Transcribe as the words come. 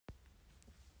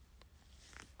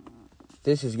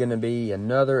This is going to be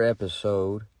another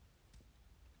episode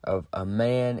of A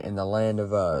Man in the Land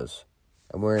of Uz.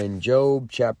 And we're in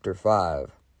Job chapter 5.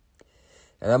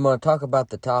 And I'm going to talk about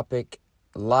the topic,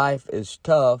 life is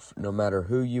tough no matter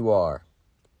who you are.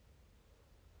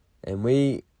 And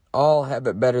we all have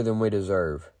it better than we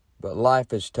deserve. But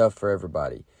life is tough for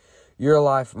everybody. Your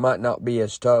life might not be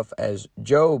as tough as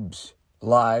Job's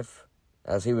life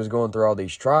as he was going through all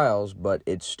these trials, but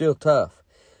it's still tough.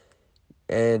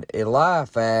 And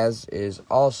Eliphaz is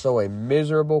also a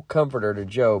miserable comforter to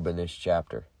Job in this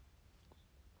chapter.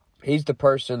 He's the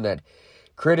person that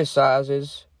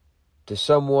criticizes to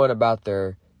someone about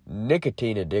their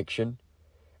nicotine addiction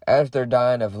as they're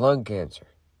dying of lung cancer.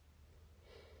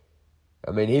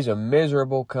 I mean, he's a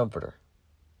miserable comforter.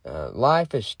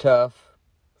 Life is tough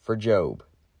for Job.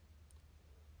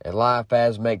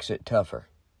 Eliphaz makes it tougher.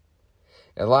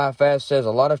 Eliphaz says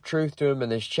a lot of truth to him in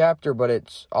this chapter, but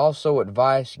it's also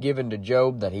advice given to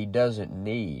Job that he doesn't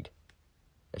need,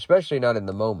 especially not in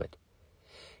the moment.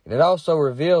 And it also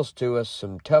reveals to us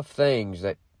some tough things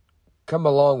that come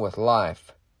along with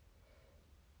life.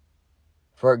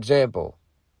 For example,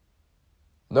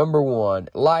 number one,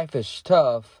 life is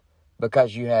tough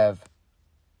because you have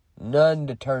none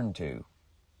to turn to.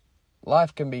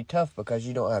 Life can be tough because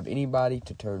you don't have anybody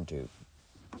to turn to.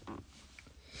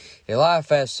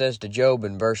 Eliphaz says to Job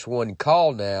in verse 1,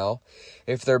 "Call now,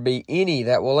 if there be any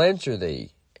that will answer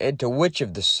thee, and to which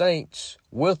of the saints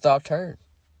wilt thou turn?"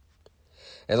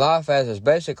 Eliphaz is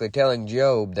basically telling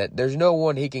Job that there's no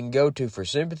one he can go to for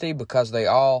sympathy because they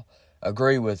all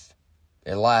agree with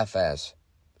Eliphaz,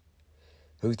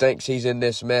 who thinks he's in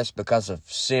this mess because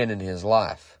of sin in his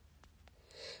life.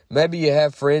 Maybe you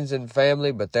have friends and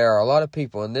family, but there are a lot of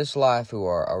people in this life who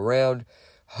are around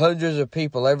hundreds of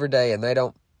people every day and they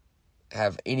don't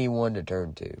have anyone to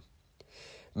turn to.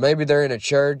 Maybe they're in a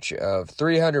church of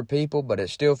 300 people, but it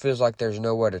still feels like there's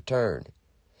nowhere to turn.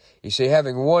 You see,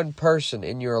 having one person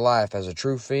in your life as a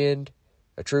true friend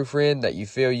that you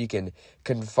feel you can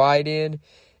confide in,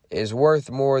 is worth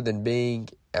more than being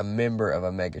a member of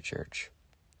a megachurch.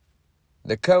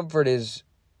 The comfort isn't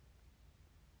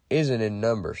in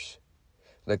numbers.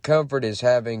 The comfort is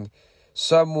having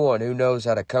someone who knows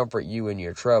how to comfort you in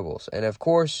your troubles. And of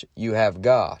course, you have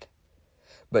God.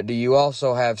 But do you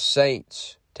also have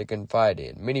saints to confide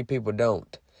in? Many people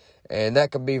don't. And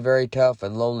that can be very tough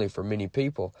and lonely for many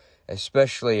people,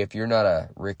 especially if you're not a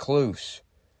recluse,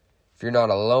 if you're not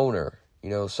a loner.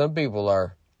 You know, some people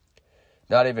are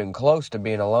not even close to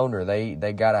being a loner.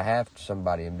 They got to have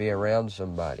somebody and be around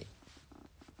somebody.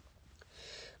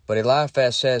 But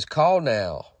Eliphaz says, call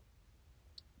now.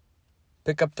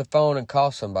 Pick up the phone and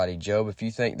call somebody, Job, if you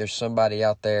think there's somebody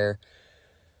out there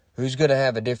who's going to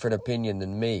have a different opinion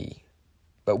than me.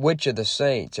 But which of the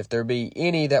saints, if there be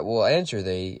any that will answer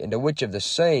thee, and to which of the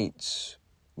saints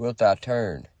wilt thou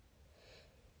turn?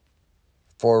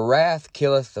 For wrath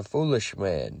killeth the foolish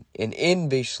man, and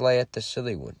envy slayeth the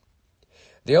silly one.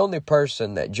 The only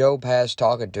person that Job has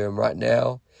talking to him right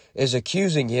now is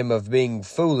accusing him of being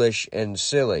foolish and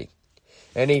silly.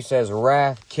 And he says,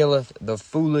 wrath killeth the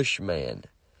foolish man.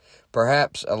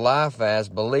 Perhaps Eliphaz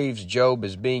believes Job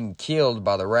is being killed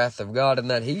by the wrath of God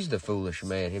and that he's the foolish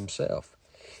man himself.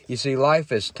 You see, life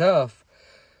is tough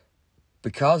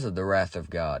because of the wrath of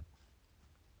God.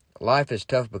 Life is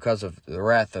tough because of the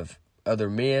wrath of other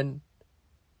men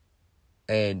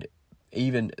and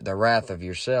even the wrath of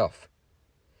yourself.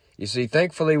 You see,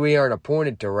 thankfully we aren't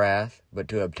appointed to wrath, but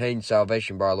to obtain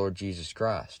salvation by our Lord Jesus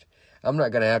Christ. I'm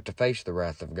not going to have to face the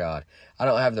wrath of God. I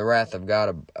don't have the wrath of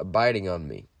God abiding on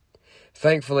me.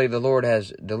 Thankfully, the Lord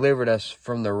has delivered us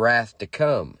from the wrath to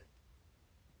come.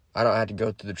 I don't have to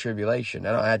go through the tribulation.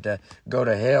 I don't have to go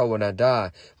to hell when I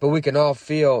die. But we can all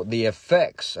feel the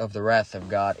effects of the wrath of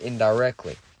God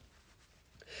indirectly.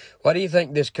 Why do you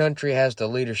think this country has the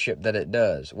leadership that it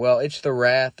does? Well, it's the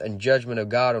wrath and judgment of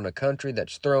God on a country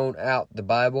that's thrown out the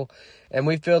Bible, and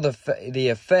we feel the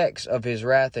effects of his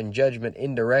wrath and judgment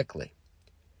indirectly.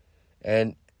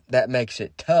 And that makes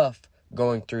it tough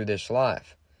going through this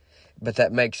life. But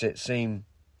that makes it seem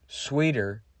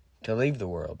sweeter to leave the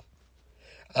world.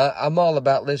 I'm all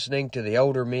about listening to the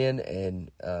older men and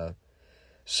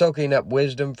soaking up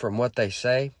wisdom from what they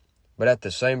say. But at the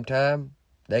same time,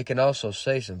 they can also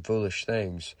say some foolish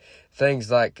things. Things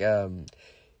like,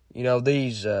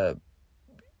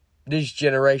 this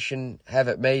generation have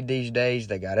it made these days.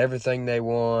 They got everything they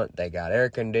want. They got air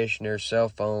conditioners, cell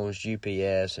phones,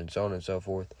 GPS, and so on and so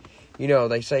forth. You know,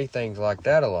 they say things like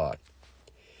that a lot.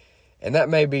 And that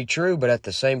may be true, but at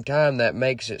the same time, that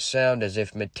makes it sound as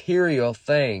if material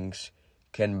things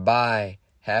can buy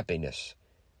happiness.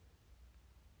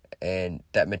 and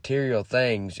that material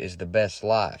things is the best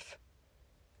life.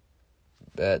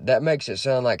 That makes it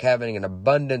sound like having an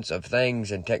abundance of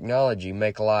things and technology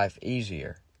make life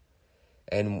easier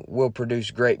and will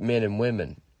produce great men and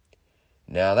women.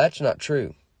 Now, that's not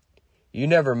true. You're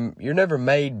never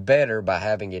made better by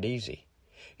having it easy.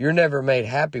 You're never made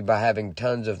happy by having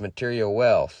tons of material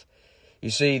wealth. You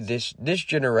see, this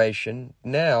generation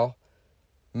now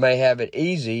may have it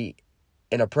easy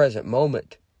in a present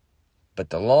moment, but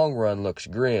the long run looks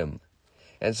grim.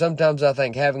 And sometimes I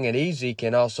think having it easy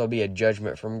can also be a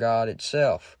judgment from God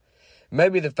itself.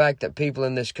 Maybe the fact that people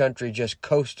in this country just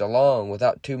coast along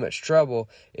without too much trouble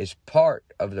is part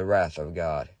of the wrath of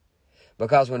God.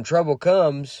 Because when trouble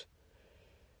comes,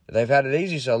 they've had it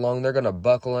easy so long, they're going to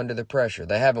buckle under the pressure.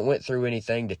 They haven't went through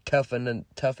anything to toughen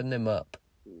them up.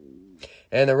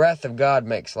 And the wrath of God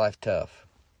makes life tough.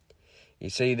 You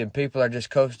see, the people are just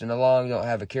coasting along, don't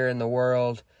have a care in the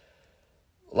world.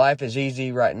 Life is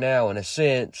easy right now in a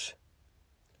sense,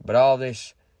 but all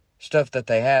this stuff that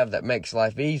they have that makes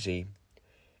life easy,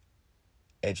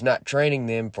 it's not training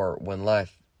them for when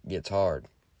life gets hard.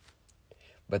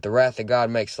 But the wrath of God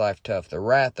makes life tough. The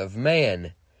wrath of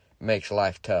man makes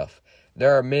life tough.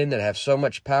 There are men that have so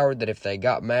much power that if they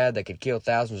got mad, they could kill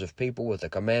thousands of people with a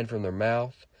command from their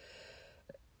mouth,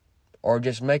 or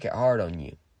just make it hard on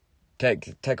you.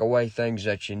 Take away things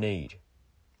that you need.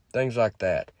 Things like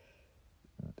that.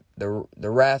 The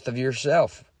wrath of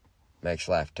yourself makes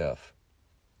life tough.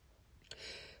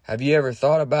 Have you ever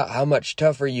thought about how much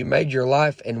tougher you made your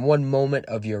life in one moment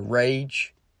of your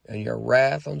rage and your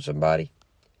wrath on somebody?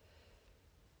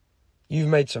 You've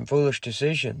made some foolish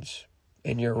decisions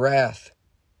in your wrath,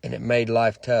 and it made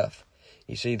life tough.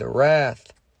 You see, the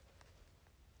wrath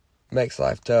makes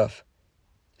life tough.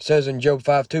 It says in Job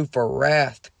 5:2, "For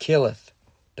wrath killeth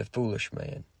the foolish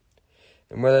man."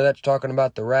 And whether that's talking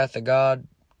about the wrath of God,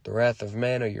 the wrath of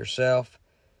man, or yourself,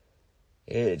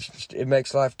 it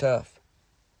makes life tough.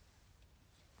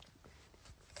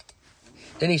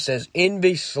 Then he says,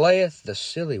 "Envy slayeth the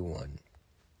silly one."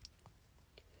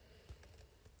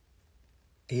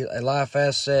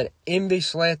 Eliphaz said, "Envy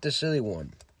slayeth the silly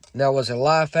one." Now, was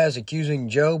Eliphaz accusing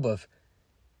Job of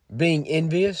being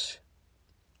envious?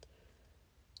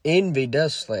 Envy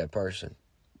does slay a person.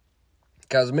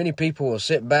 Because many people will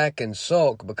sit back and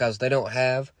sulk because they don't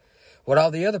have what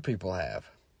all the other people have.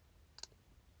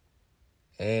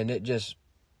 And it just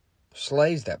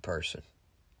slays that person.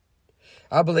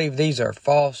 I believe these are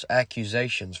false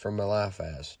accusations from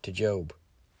Eliphaz to Job.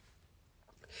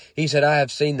 He said, "I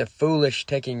have seen the foolish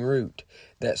taking root,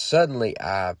 but suddenly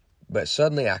I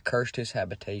cursed his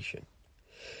habitation."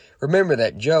 Remember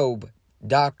that Job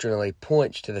doctrinally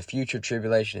points to the future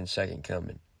tribulation and second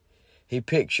coming. He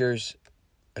pictures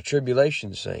a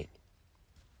tribulation scene.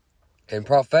 And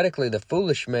prophetically, the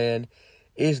foolish man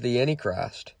is the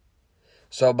Antichrist.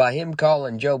 So by him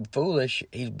calling Job foolish,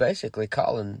 he's basically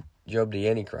calling Job the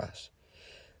Antichrist.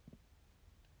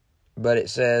 But it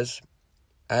says,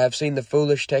 "I have seen the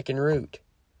foolish taking root."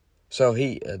 So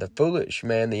the foolish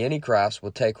man, the Antichrist,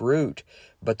 will take root,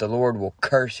 but the Lord will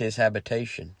curse his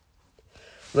habitation.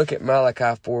 Look at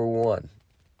Malachi 4:1.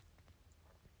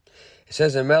 It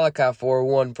says in Malachi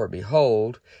 4:1, "For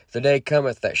behold, the day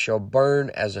cometh that shall burn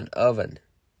as an oven."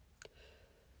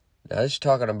 Now this is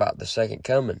talking about the second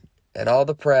coming. "And all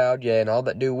the proud, yea, and all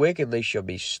that do wickedly shall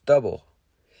be stubble.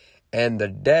 And the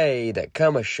day that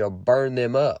cometh shall burn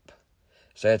them up,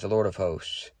 saith the Lord of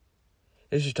hosts."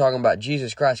 This is talking about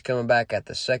Jesus Christ coming back at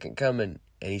the second coming,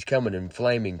 and he's coming in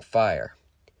flaming fire.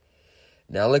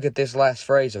 Now look at this last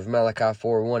phrase of Malachi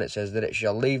 4:1. It says that it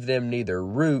shall leave them neither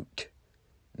root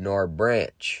nor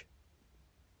branch.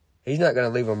 He's not going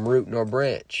to leave them root nor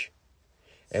branch.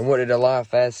 And what did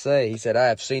Eliphaz say? He said, "I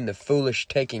have seen the foolish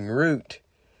taking root,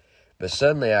 but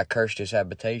suddenly I cursed his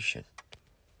habitation."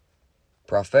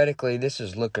 Prophetically, this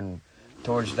is looking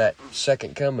towards that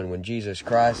second coming when Jesus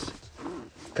Christ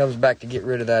comes back to get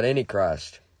rid of that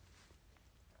Antichrist.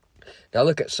 Now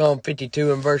look at Psalm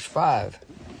 52 and verse 5.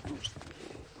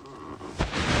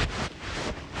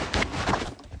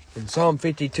 In Psalm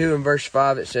 52 and verse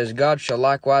 5 it says, "God shall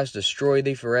likewise destroy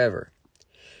thee forever.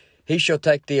 He shall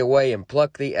take thee away and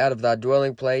pluck thee out of thy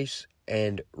dwelling place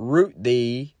and root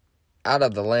thee out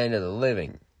of the land of the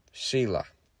living." Selah.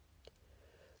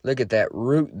 Look at that,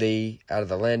 root thee out of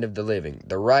the land of the living.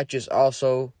 "The righteous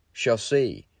also shall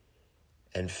see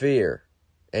and fear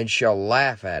and shall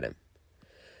laugh at him.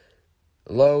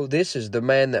 Lo, this is the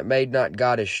man that made not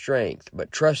God his strength,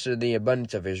 but trusted in the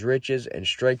abundance of his riches and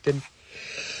strengthened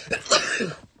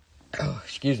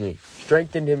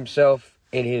himself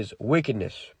in his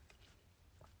wickedness."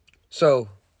 So,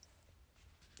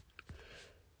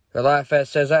 Eliphaz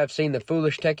says, I have seen the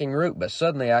foolish taking root, but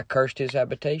suddenly I cursed his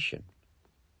habitation.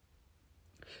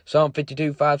 Psalm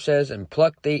 52:5 says, and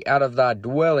pluck thee out of thy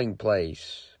dwelling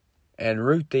place, and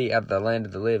root thee out of the land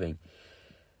of the living.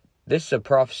 This is a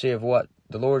prophecy of what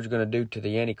the Lord's going to do to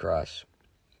the Antichrist.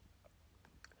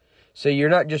 So you're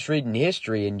not just reading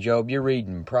history in Job, you're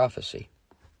reading prophecy.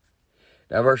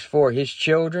 Now verse 4, his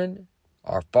children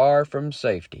are far from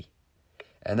safety,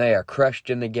 and they are crushed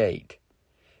in the gate.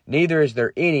 Neither is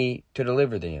there any to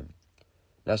deliver them.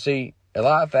 Now see,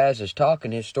 Eliphaz is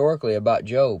talking historically about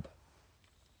Job,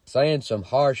 saying some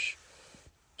harsh,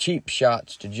 cheap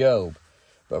shots to Job.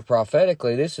 But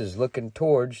prophetically, this is looking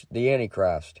towards the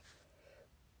Antichrist.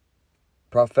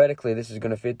 Prophetically, this is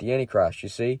going to fit the Antichrist, you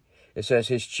see. It says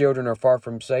his children are far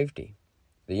from safety.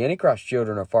 The Antichrist's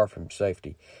children are far from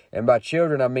safety. And by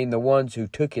children, I mean the ones who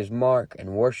took his mark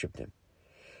and worshipped him.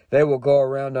 They will go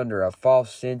around under a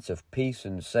false sense of peace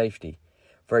and safety.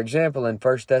 For example, in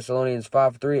 1 Thessalonians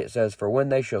 5:3, it says, for when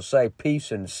they shall say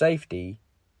peace and safety,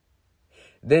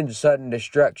 then sudden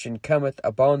destruction cometh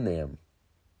upon them,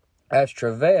 as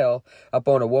travail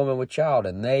upon a woman with child,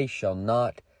 and they shall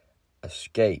not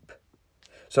escape.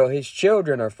 So his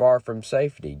children are far from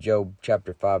safety, Job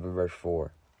chapter 5 and verse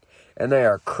 4. And they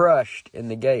are crushed in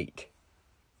the gate.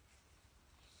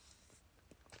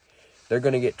 They're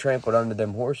going to get trampled under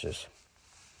them horses.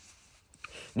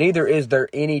 Neither is there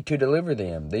any to deliver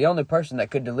them. The only person that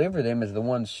could deliver them is the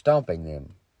one stomping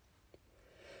them.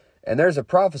 And there's a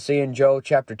prophecy in Joel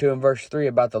chapter 2 and verse 3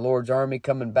 about the Lord's army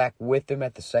coming back with him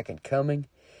at the second coming.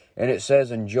 And it says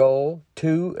in Joel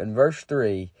 2 and verse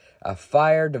 3, a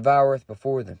fire devoureth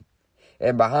before them,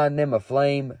 and behind them a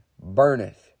flame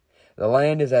burneth. The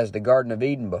land is as the Garden of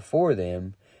Eden before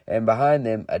them, and behind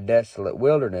them a desolate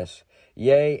wilderness.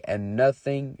 Yea, and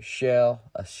nothing shall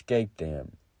escape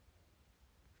them.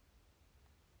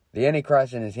 The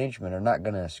Antichrist and his henchmen are not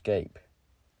going to escape.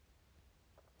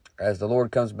 As the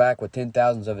Lord comes back with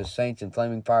 10,000s of his saints in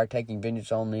flaming fire, taking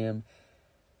vengeance on them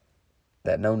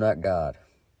that know not God.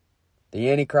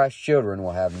 The Antichrist children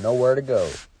will have nowhere to go.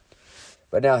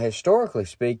 But now, historically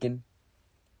speaking,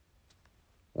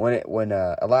 when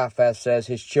Eliphaz says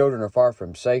his children are far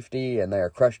from safety and they are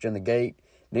crushed in the gate,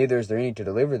 neither is there any to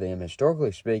deliver them,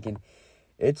 historically speaking,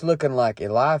 it's looking like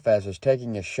Eliphaz is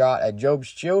taking a shot at Job's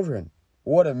children.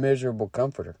 What a miserable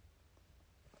comforter.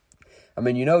 I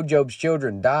mean, you know Job's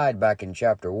children died back in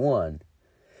chapter 1.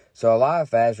 So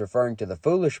Eliphaz, referring to the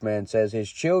foolish man, says his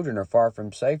children are far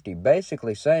from safety,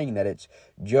 basically saying that it's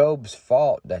Job's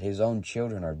fault that his own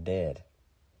children are dead.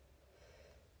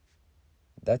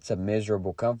 That's a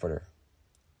miserable comforter.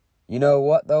 You know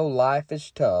what, though? Life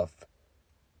is tough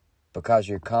because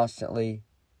you're constantly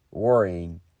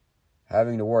worrying,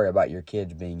 having to worry about your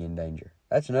kids being in danger.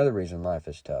 That's another reason life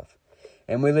is tough.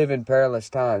 And we live in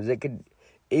perilous times. It could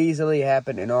easily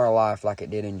happen in our life like it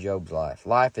did in Job's life.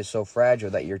 Life is so fragile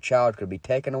that your child could be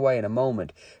taken away in a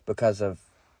moment because of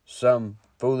some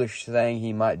foolish thing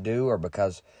he might do, or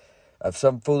because of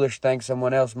some foolish thing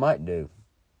someone else might do,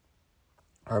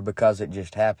 or because it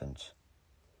just happens.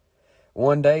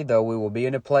 One day, though, we will be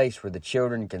in a place where the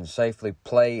children can safely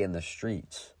play in the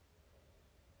streets.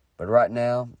 But right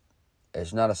now,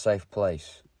 it's not a safe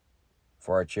place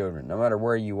for our children, no matter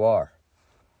where you are.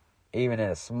 Even in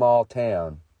a small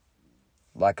town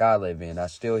like I live in, I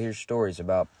still hear stories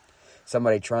about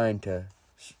somebody trying to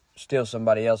steal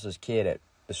somebody else's kid at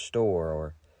the store,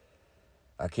 or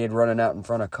a kid running out in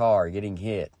front of a car getting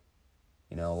hit.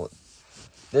 You know,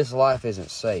 this life isn't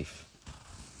safe.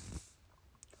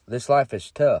 This life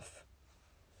is tough.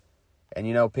 And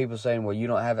you know, people saying, well, you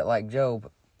don't have it like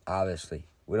Job. Obviously,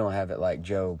 we don't have it like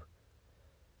Job.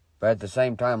 But at the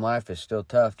same time, life is still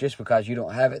tough. Just because you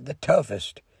don't have it the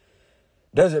toughest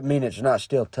doesn't mean it's not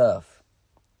still tough.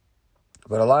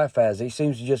 But Eliphaz, he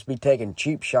seems to just be taking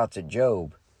cheap shots at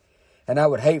Job. And I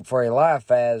would hate for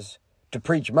Eliphaz to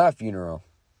preach my funeral,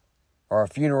 or a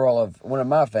funeral of one of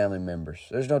my family members.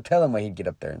 There's no telling what he'd get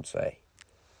up there and say.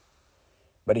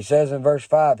 But he says in verse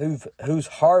 5, whose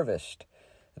harvest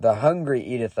the hungry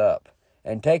eateth up,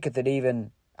 and taketh it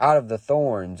even out of the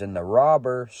thorns, and the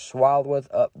robber swalloweth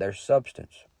up their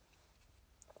substance.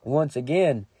 Once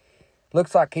again,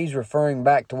 looks like he's referring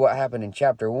back to what happened in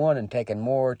chapter 1 and taking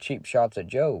more cheap shots at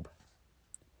Job.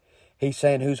 He's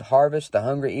saying, whose harvest the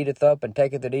hungry eateth up, and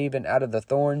taketh it even out of the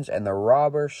thorns, and the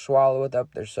robber swalloweth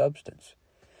up their substance.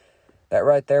 That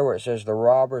right there where it says the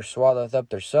robber swalloweth up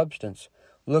their substance,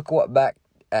 look what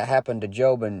happened to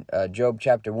Job in Job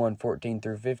chapter 1, 14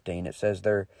 through 15. It says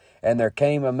there, and there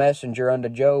came a messenger unto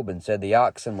Job, and said, the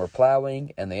oxen were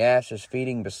plowing, and the asses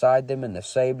feeding beside them, and the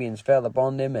Sabeans fell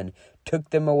upon them, and took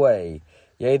them away.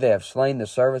 Yea, they have slain the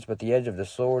servants with the edge of the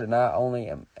sword, and I only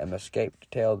am escaped to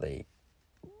tell thee.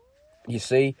 You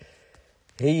see,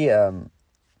 he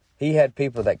had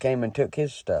people that came and took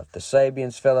his stuff. The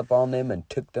Sabians fell upon them and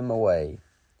took them away.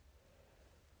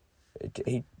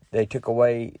 They took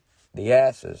away the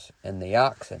asses and the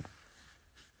oxen.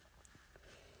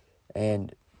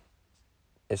 And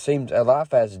it seems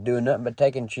Eliphaz is doing nothing but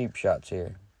taking cheap shots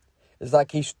here. It's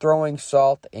like he's throwing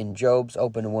salt in Job's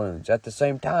open wounds. At the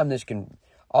same time, this can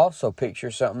also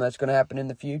picture something that's going to happen in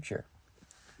the future.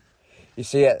 You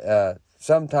see,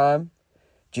 sometime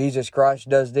Jesus Christ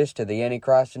does this to the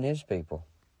Antichrist and his people.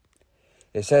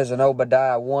 It says in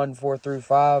Obadiah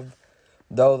 1:4-5,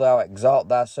 Though thou exalt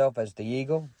thyself as the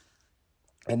eagle,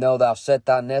 and though thou set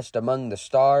thy nest among the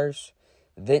stars,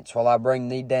 thence will I bring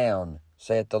thee down,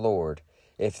 saith the Lord.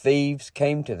 If thieves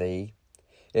came to thee,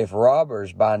 if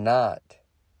robbers by night,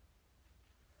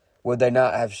 would they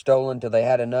not have stolen till they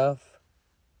had enough?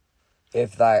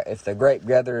 If the grape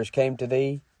gatherers came to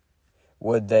thee,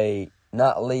 would they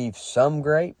not leave some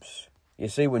grapes? You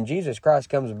see, when Jesus Christ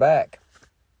comes back,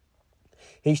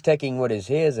 he's taking what is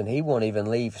his, and he won't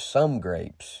even leave some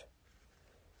grapes.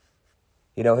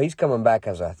 You know, he's coming back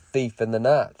as a thief in the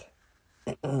night.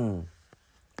 In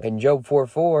Job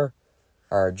 4:4,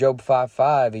 or Job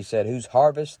 5:5, he said, Whose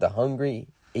harvest the hungry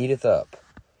eateth up,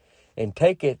 and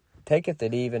taketh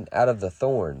it even out of the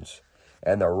thorns,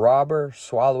 and the robber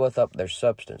swalloweth up their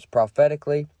substance.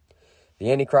 Prophetically,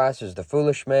 the Antichrist is the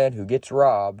foolish man who gets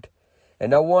robbed,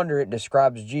 and no wonder it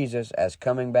describes Jesus as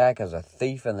coming back as a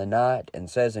thief in the night, and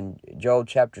says in Joel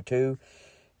chapter 2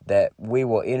 that we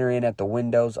will enter in at the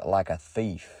windows like a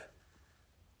thief.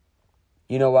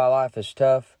 You know why life is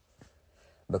tough?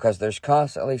 Because there's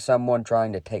constantly someone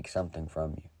trying to take something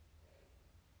from you.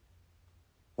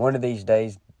 One of these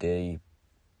days, the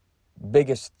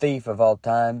biggest thief of all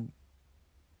time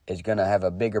is going to have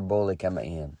a bigger bully come at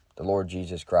him, the Lord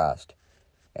Jesus Christ.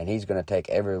 And he's going to take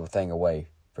everything away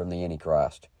from the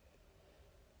Antichrist.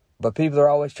 But people are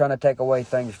always trying to take away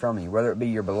things from you, whether it be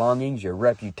your belongings, your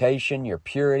reputation, your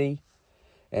purity,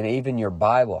 and even your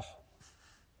Bible.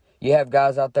 You have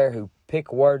guys out there who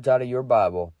pick words out of your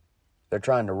Bible. They're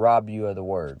trying to rob you of the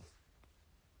word.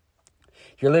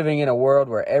 You're living in a world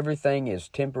where everything is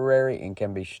temporary and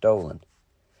can be stolen.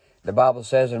 The Bible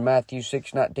says in Matthew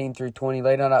 6:19-20,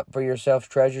 Lay not up for yourselves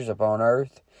treasures upon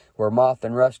earth, where moth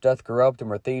and rust doth corrupt, and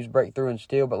where thieves break through and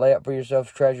steal. But lay up for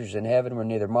yourselves treasures in heaven, where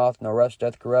neither moth nor rust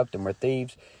doth corrupt, and where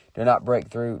thieves do not break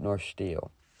through nor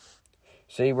steal.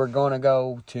 See, we're going to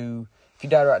go to, if you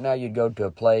died right now, you'd go to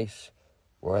a place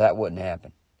where that wouldn't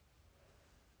happen.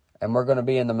 And we're going to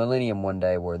be in the millennium one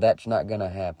day where that's not going to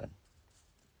happen.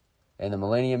 In the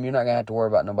millennium, you're not going to have to worry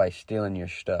about nobody stealing your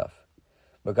stuff.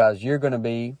 Because you're going to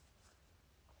be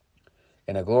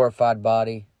in a glorified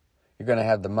body. You're going to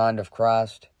have the mind of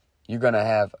Christ. You're going to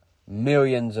have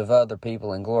millions of other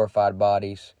people in glorified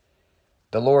bodies.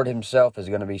 The Lord himself is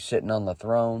going to be sitting on the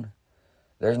throne.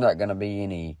 There's not going to be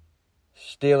any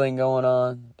stealing going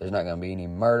on. There's not going to be any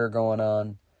murder going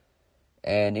on.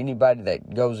 And anybody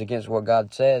that goes against what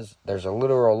God says, there's a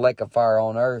literal lake of fire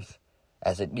on earth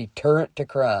as a deterrent to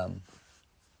crime.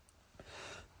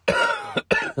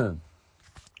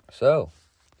 So,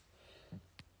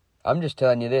 I'm just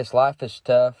telling you this, life is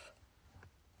tough,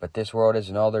 but this world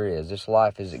isn't all there is. This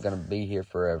life isn't going to be here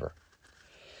forever.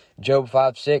 Job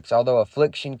 5:6, Although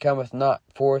affliction cometh not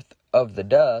forth of the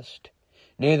dust,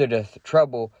 neither doth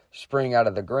trouble spring out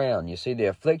of the ground. You see, the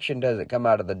affliction doesn't come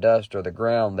out of the dust or the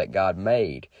ground that God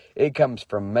made. It comes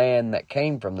from man that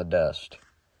came from the dust.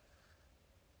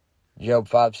 Job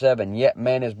 5:7, Yet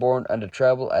man is born unto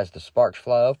trouble as the sparks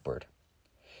fly upward.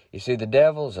 You see, the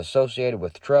devil is associated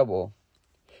with trouble,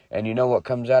 and you know what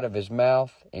comes out of his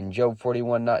mouth? In Job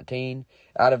 41:19,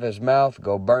 out of his mouth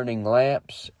go burning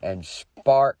lamps, and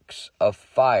sparks of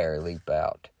fire leap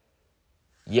out.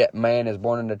 Yet man is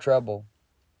born into trouble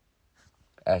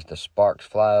as the sparks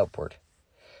fly upward.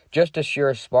 Just as sure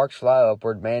as sparks fly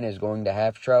upward, man is going to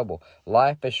have trouble.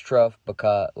 Life is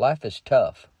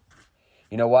tough.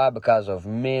 You know why? Because of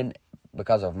man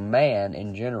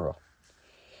in general.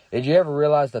 Did you ever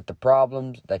realize that the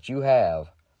problems that you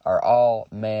have are all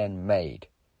man-made?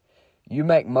 You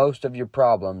make most of your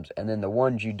problems, and then the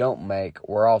ones you don't make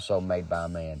were also made by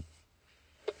man.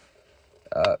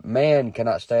 Man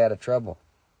cannot stay out of trouble.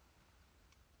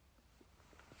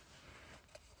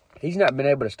 He's not been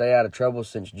able to stay out of trouble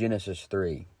since Genesis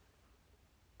 3.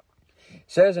 It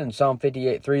says in Psalm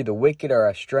 58:3, The wicked are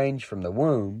estranged from the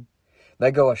womb.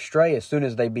 They go astray as soon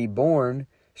as they be born,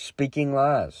 speaking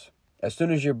lies. As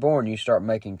soon as you're born, you start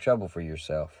making trouble for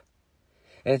yourself.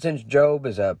 And since Job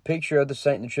is a picture of the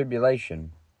saint in the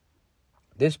tribulation,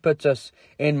 This puts us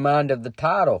in mind of the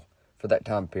title for that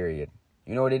time period.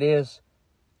 You know what it is?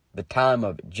 The time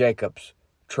of Jacob's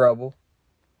trouble.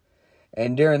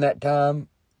 And during that time,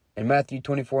 in Matthew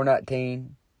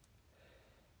 24:19,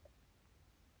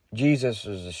 Jesus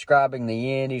is describing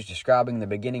the end. He's describing the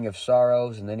beginning of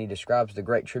sorrows, and then he describes the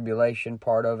great tribulation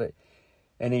part of it.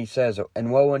 And he says,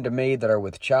 "And woe unto me that are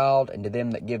with child, and to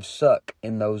them that give suck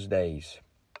in those days."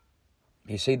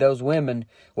 You see, those women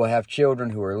will have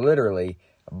children who are literally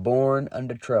born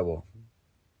unto trouble.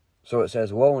 So it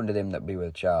says, woe unto them that be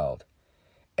with child,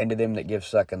 and to them that give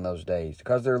suck in those days.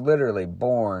 Because they're literally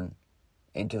born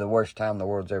into the worst time the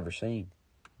world's ever seen,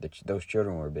 that those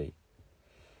children will be.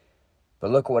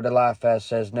 But look what Eliphaz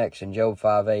says next in Job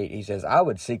 5:8. He says, I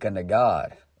would seek unto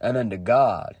God, and unto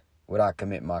God would I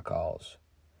commit my cause.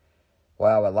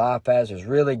 Wow, Eliphaz is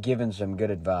really giving some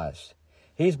good advice.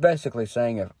 He's basically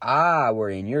saying, if I were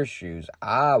in your shoes,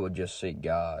 I would just seek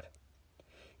God.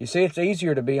 You see, it's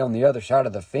easier to be on the other side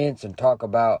of the fence and talk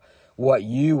about what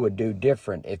you would do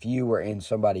different if you were in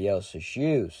somebody else's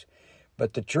shoes.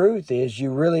 But the truth is,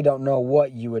 you really don't know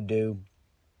what you would do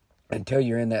until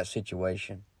you're in that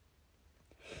situation.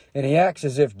 And he acts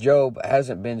as if Job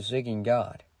hasn't been seeking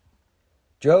God.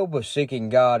 Job was seeking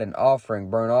God and offering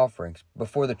burnt offerings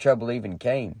before the trouble even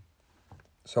came.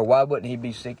 So why wouldn't he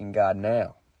be seeking God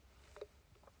now?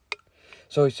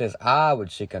 So he says, I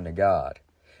would seek unto God,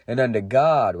 and unto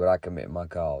God would I commit my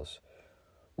cause,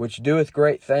 which doeth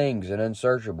great things and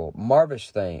unsearchable,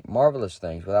 marvelous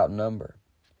things without number.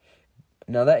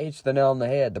 Now that hits the nail on the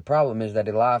head. The problem is that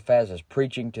Eliphaz is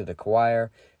preaching to the choir.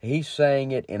 He's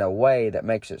saying it in a way that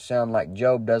makes it sound like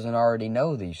Job doesn't already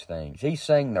know these things. He's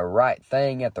saying the right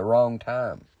thing at the wrong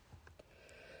time.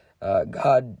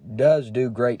 God does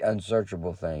do great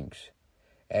unsearchable things.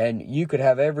 And you could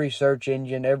have every search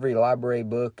engine, every library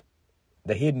book,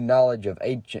 the hidden knowledge of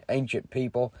ancient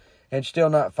people, and still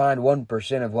not find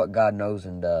 1% of what God knows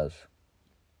and does.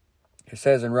 It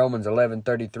says in Romans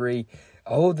 11:33,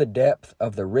 oh, the depth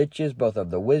of the riches, both of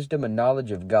the wisdom and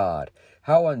knowledge of God.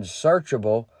 How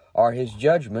unsearchable are his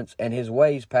judgments, and his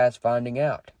ways past finding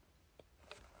out.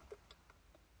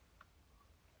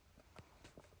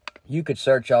 You could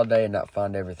search all day and not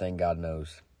find everything God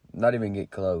knows. Not even get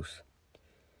close.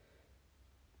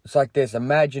 It's like this.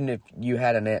 Imagine if you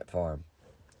had an ant farm,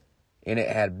 and it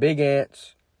had big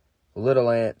ants, little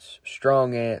ants,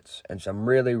 strong ants, and some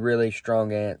really, really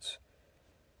strong ants.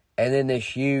 And then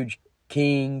this huge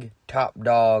king, top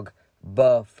dog,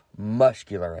 buff,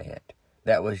 muscular ant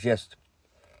that was just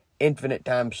infinite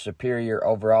times superior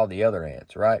over all the other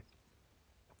ants, right?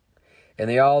 And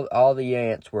all the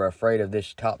ants were afraid of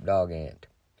this top dog ant.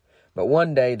 But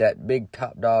one day that big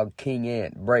top dog king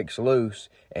ant breaks loose,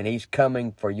 and he's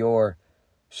coming for your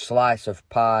slice of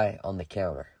pie on the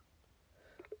counter.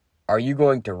 Are you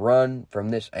going to run from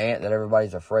this ant that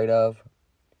everybody's afraid of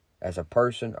as a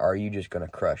person, or are you just going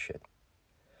to crush it?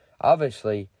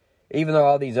 Obviously, even though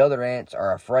all these other ants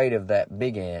are afraid of that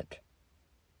big ant,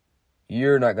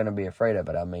 you're not going to be afraid of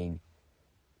it. I mean,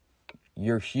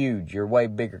 you're huge. You're way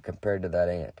bigger compared to that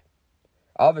ant.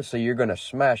 Obviously, you're going to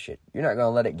smash it. You're not going to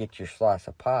let it get your slice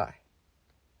of pie.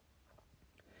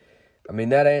 I mean,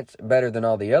 that ant's better than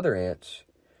all the other ants,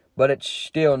 but it's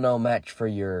still no match for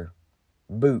your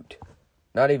boot.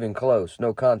 Not even close.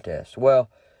 No contest. Well,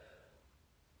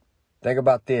 think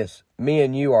about this. Me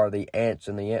and you are the ants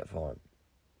in the ant farm.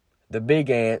 The big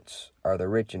ants are the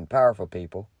rich and powerful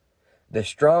people. The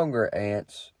stronger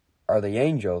ants are the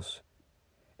angels.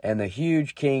 And the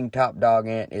huge king top dog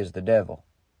ant is the devil.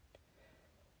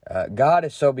 God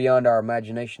is so beyond our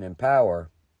imagination and power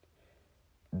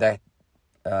that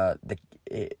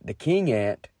the king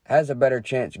ant has a better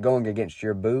chance going against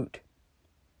your boot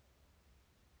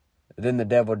than the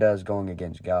devil does going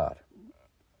against God.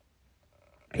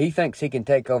 He thinks he can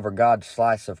take over God's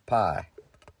slice of pie,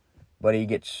 but he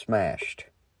gets smashed.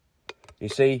 You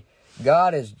see,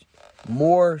 God is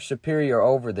more superior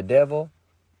over the devil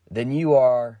than you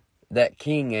are that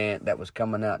king ant that was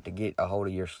coming out to get a hold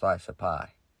of your slice of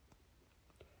pie.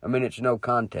 I mean, it's no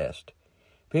contest.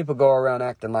 People go around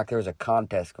acting like there's a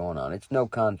contest going on. It's no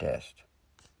contest.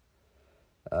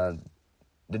 The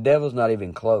devil's not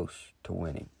even close to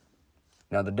winning.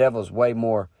 Now, the devil's way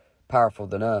more powerful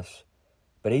than us,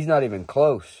 but he's not even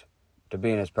close to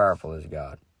being as powerful as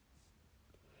God.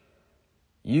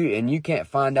 You can't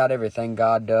find out everything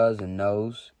God does and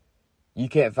knows. You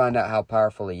can't find out how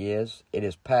powerful he is. It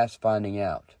is past finding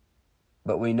out.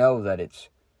 But we know that it's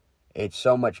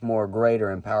so much more greater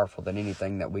and powerful than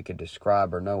anything that we could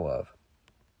describe or know of.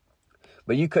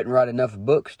 But you couldn't write enough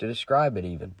books to describe it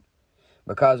even.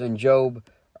 Because in Job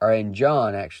or in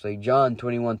John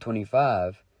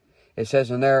 21:25, it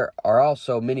says, "And there are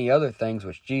also many other things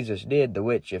which Jesus did, the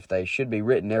which, if they should be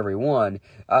written every one,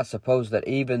 I suppose that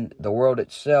even the world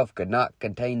itself could not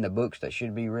contain the books that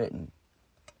should be written."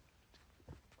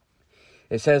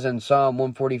 It says in Psalm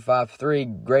 145:3,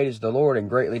 "Great is the Lord, and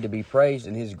greatly to be praised,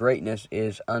 and his greatness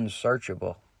is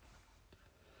unsearchable."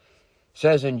 It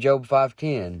says in Job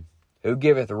 5:10, "Who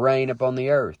giveth rain upon the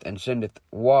earth, and sendeth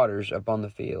waters upon the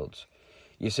fields."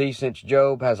 You see, since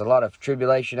Job has a lot of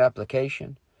tribulation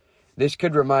application, this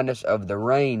could remind us of the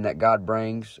rain that God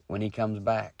brings when he comes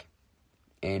back.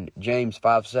 In James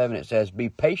 5:7 it says, "Be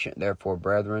patient, therefore,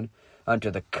 brethren,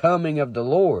 unto the coming of the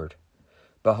Lord.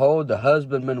 Behold, the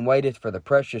husbandman waiteth for the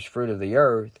precious fruit of the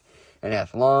earth, and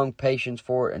hath long patience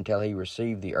for it until he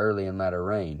receive the early and latter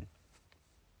rain."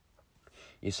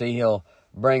 You see, he'll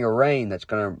bring a rain that's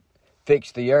going to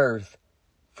fix the earth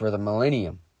for the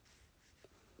millennium.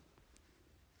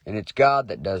 And it's God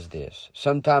that does this.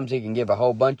 Sometimes he can give a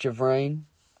whole bunch of rain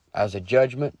as a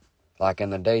judgment, like in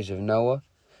the days of Noah.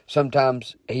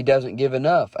 Sometimes he doesn't give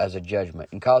enough as a judgment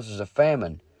and causes a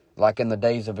famine, like in the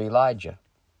days of Elijah.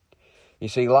 You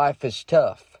see, life is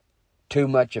tough. Too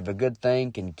much of a good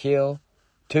thing can kill.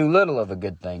 Too little of a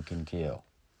good thing can kill.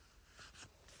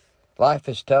 Life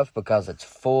is tough because it's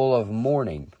full of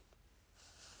mourning.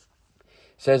 It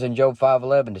says in Job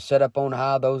 5:11, "To set up on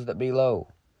high those that be low,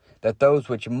 that those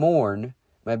which mourn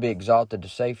may be exalted to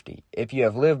safety." If you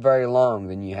have lived very long,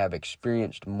 then you have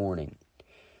experienced mourning.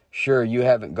 Sure, you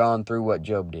haven't gone through what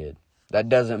Job did. That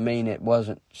doesn't mean it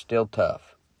wasn't still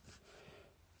tough.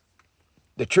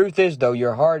 The truth is, though,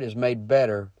 your heart is made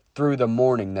better through the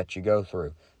mourning that you go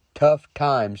through. Tough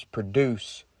times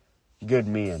produce good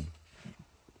men.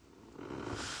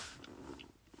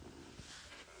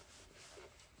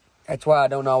 That's why I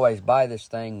don't always buy this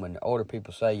thing when older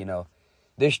people say,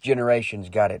 this generation's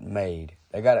got it made.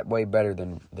 They got it way better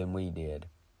than we did,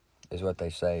 is what they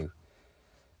say.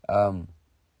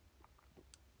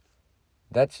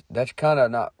 That's kind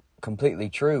of not completely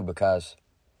true, because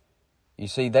you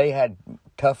see, they had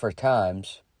tougher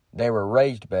times. They were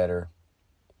raised better.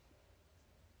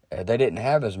 They didn't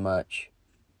have as much.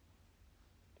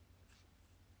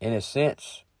 In a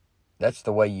sense, that's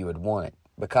the way you would want it,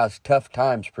 because tough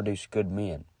times produce good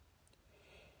men.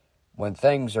 When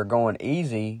things are going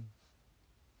easy,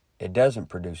 it doesn't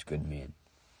produce good men.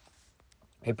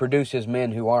 It produces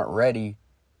men who aren't ready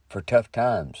for tough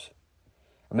times.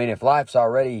 I mean, if life's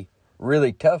already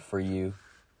really tough for you,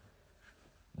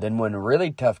 then when a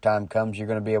really tough time comes, you're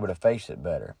going to be able to face it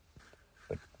better.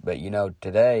 But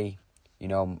today,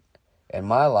 in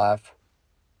my life,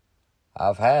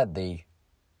 I've had the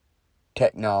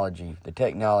technology. The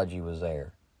technology was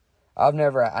there. I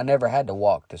never had to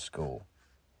walk to school.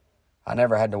 I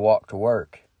never had to walk to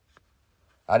work.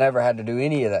 I never had to do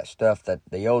any of that stuff that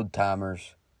the old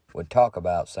timers would talk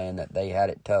about, saying that they had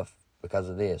it tough because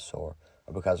of this or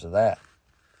because of that.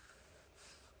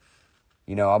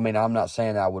 I'm not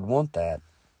saying I would want that,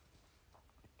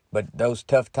 but those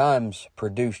tough times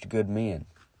produced good men.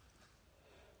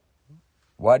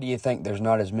 Why do you think there's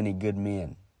not as many good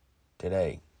men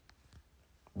today?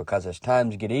 Because as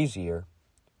times get easier,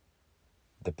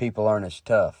 the people aren't as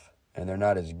tough, and they're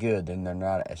not as good, and they're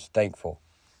not as thankful.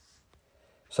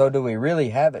 So do we really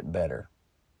have it better?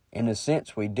 In a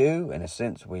sense we do, in a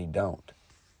sense we don't.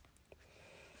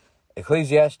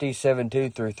 Ecclesiastes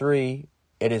 7:2-3,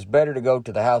 "It is better to go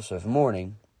to the house of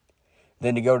mourning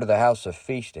than to go to the house of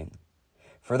feasting.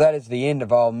 For that is the end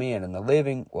of all men, and the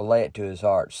living will lay it to his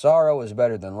heart. Sorrow is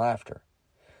better than laughter.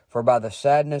 For by the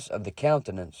sadness of the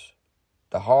countenance,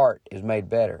 the heart is made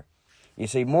better." You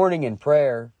see, mourning in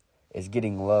prayer is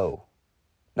getting low.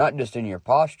 Not just in your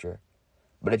posture,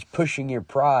 but it's pushing your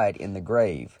pride in the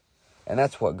grave. And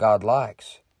that's what God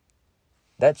likes.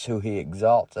 That's who he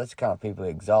exalts. That's the kind of people he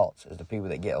exalts, is the people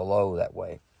that get low that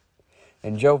way.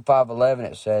 In Job 5:11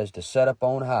 it says, "To set up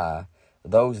on high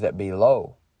those that be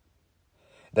low,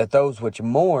 that those which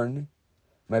mourn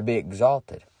may be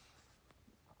exalted."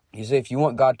 You see, if you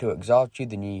want God to exalt you,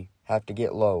 then you have to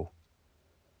get low.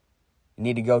 You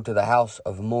need to go to the house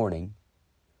of mourning.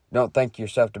 Don't think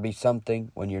yourself to be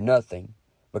something when you're nothing,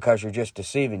 because you're just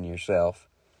deceiving yourself.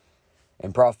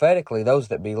 And prophetically, those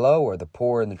that be low are the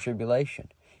poor in the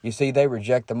tribulation. You see, they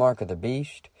reject the mark of the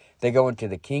beast. They go into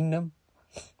the kingdom,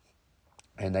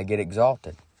 and they get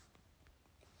exalted.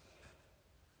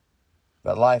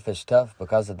 But life is tough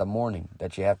because of the mourning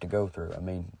that you have to go through.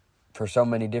 For so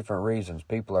many different reasons,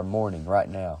 people are mourning right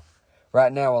now.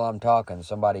 Right now, while I'm talking,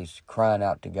 somebody's crying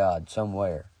out to God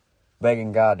somewhere,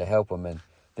 begging God to help them in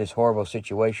this horrible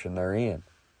situation they're in.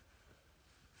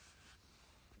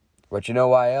 But you know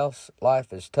why else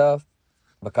life is tough?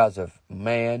 Because of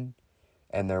man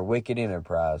and their wicked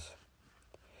enterprise.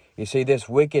 You see, this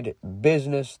wicked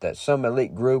business that some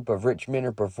elite group of rich men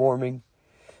are performing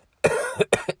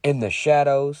in the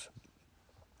shadows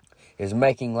is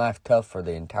making life tough for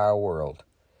the entire world.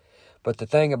 But the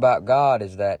thing about God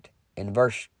is that in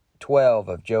verse 12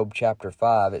 of Job chapter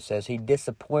 5, it says, He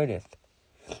disappointeth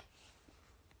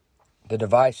the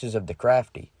devices of the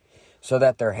crafty, so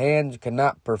that their hands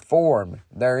cannot perform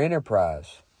their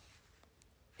enterprise.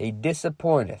 He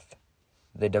disappointeth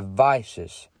the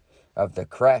devices of the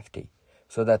crafty,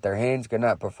 so that their hands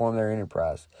cannot perform their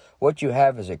enterprise. What you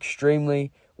have is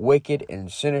extremely wicked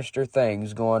and sinister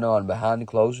things going on behind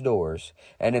closed doors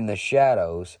and in the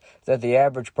shadows that the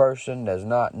average person does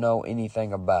not know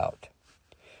anything about.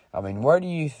 I mean, where do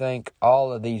you think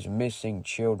all of these missing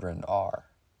children are?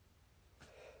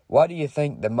 Why do you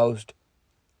think the most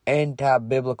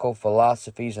anti-biblical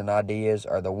philosophies and ideas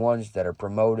are the ones that are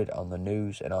promoted on the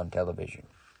news and on television?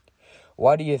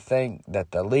 Why do you think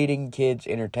that the leading kids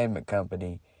entertainment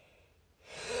company,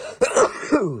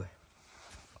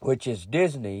 which is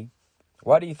Disney,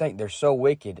 why do you think they're so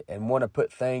wicked and want to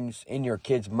put things in your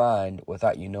kid's mind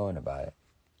without you knowing about it?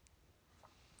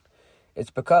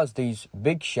 It's because these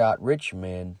big shot rich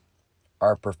men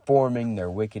are performing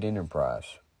their wicked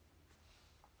enterprise.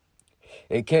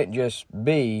 It can't just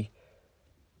be,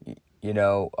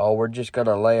 we're just going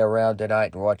to lay around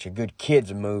tonight and watch a good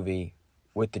kids movie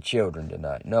with the children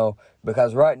tonight. No,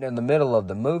 because right in the middle of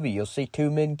the movie, you'll see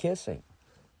two men kissing.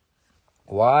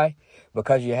 Why?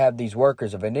 Because you have these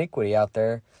workers of iniquity out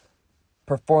there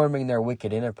performing their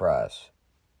wicked enterprise.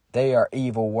 They are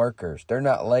evil workers. They're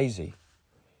not lazy.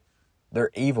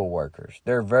 They're evil workers.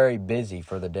 They're very busy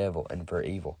for the devil and for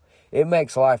evil. It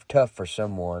makes life tough for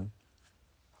someone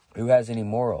who has any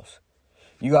morals.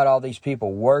 You got all these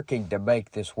people working to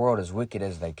make this world as wicked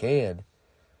as they can.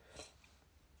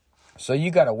 So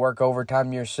you got to work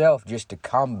overtime yourself just to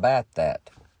combat that.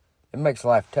 It makes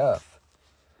life tough.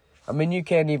 I mean, you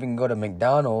can't even go to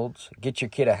McDonald's, get your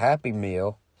kid a Happy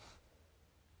Meal,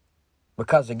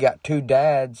 because they got two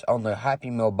dads on the Happy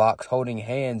Meal box holding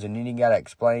hands, and then you got to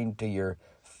explain to your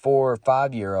 4 or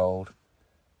 5 year old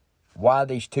why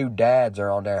these two dads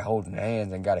are on there holding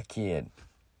hands and got a kid.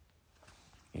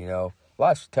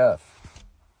 Life's tough.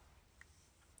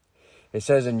 It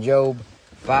says in Job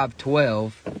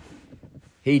 5:12,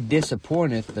 He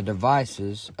disappointeth the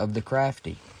devices of the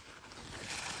crafty,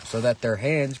 so that their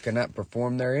hands cannot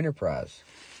perform their enterprise.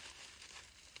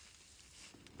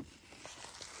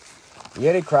 The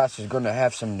Antichrist is going to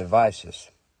have some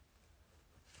devices.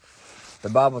 The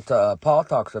Bible, Paul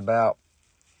talks about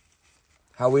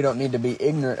how we don't need to be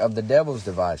ignorant of the devil's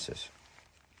devices.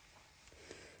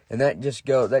 And that just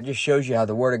shows you how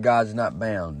the Word of God is not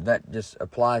bound. That just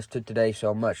applies to today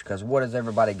so much, because what has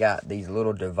everybody got? These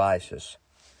little devices.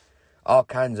 All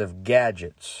kinds of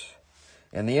gadgets.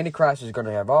 And the Antichrist is going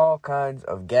to have all kinds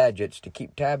of gadgets to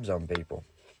keep tabs on people.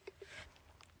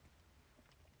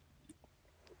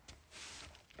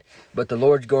 But the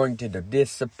Lord's going to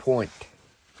disappoint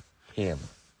him.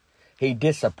 He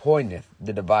disappointeth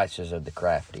the devices of the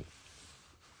crafty.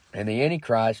 And the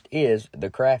Antichrist is the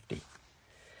crafty.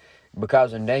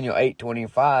 Because in Daniel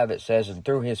 8:25 it says, And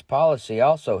through his policy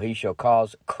also he shall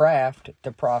cause craft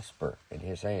to prosper in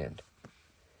his hand.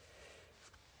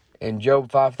 In Job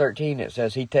 5:13 it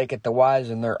says, He taketh the wise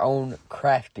in their own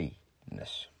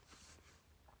craftiness.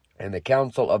 And the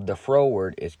counsel of the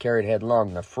froward is carried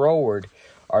headlong. The froward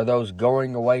are those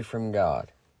going away from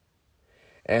God.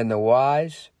 And the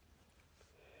wise,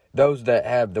 those that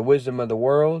have the wisdom of the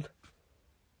world,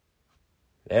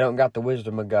 they don't got the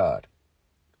wisdom of God.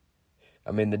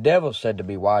 I mean, the devil's said to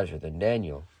be wiser than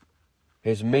Daniel.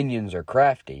 His minions are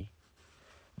crafty,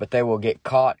 but they will get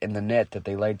caught in the net that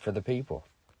they laid for the people.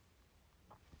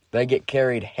 They get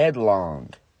carried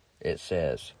headlong, it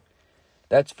says.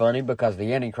 That's funny, because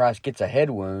the Antichrist gets a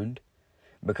head wound,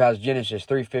 because Genesis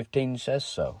 3:15 says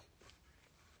so.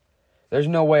 There's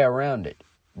no way around it.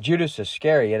 Judas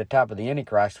Iscariot, at the top of the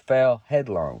Antichrist, fell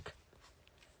headlong.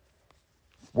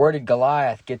 Where did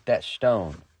Goliath get that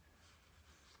stone?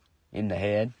 In the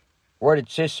head. Where did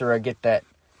Sisera get that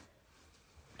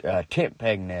tent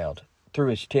peg nailed?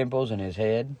 Through his temples and his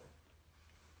head.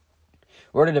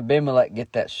 Where did Abimelech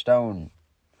get that stone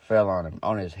fell on him,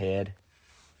 on his head?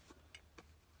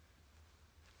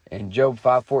 In Job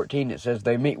 5:14 it says,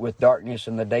 They meet with darkness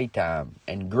in the daytime,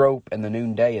 and grope in the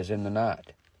noonday as in the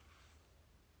night.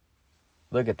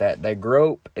 Look at that. They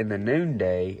grope in the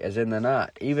noonday as in the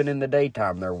night. Even in the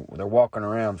daytime, they're walking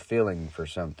around feeling for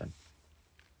something.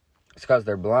 It's because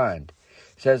they're blind.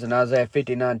 It says in Isaiah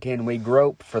 59:10, we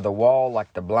grope for the wall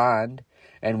like the blind,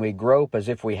 and we grope as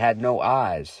if we had no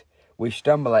eyes. We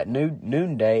stumble at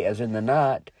noonday as in the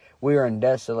night. We are in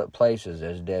desolate places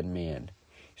as dead men.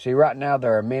 See, right now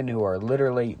there are men who are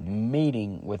literally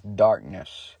meeting with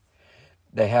darkness.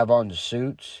 They have on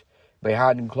suits,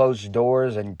 behind closed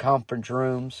doors and conference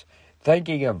rooms,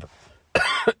 thinking of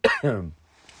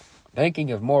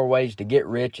more ways to get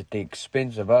rich at the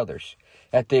expense of others,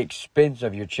 at the expense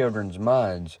of your children's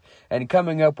minds, and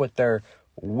coming up with their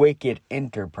wicked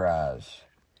enterprise.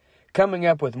 Coming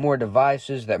up with more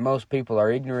devices that most people are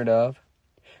ignorant of.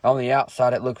 On the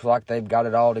outside, it looks like they've got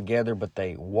it all together, but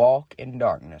they walk in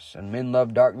darkness. And men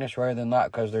love darkness rather than light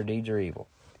because their deeds are evil.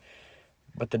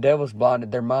 But the devil's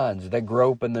blinded their minds. They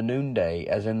grope in the noonday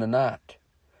as in the night.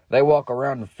 They walk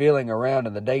around and feeling around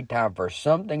in the daytime for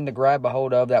something to grab a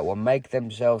hold of that will make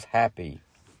themselves happy.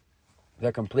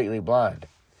 They're completely blind.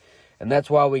 And that's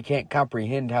why we can't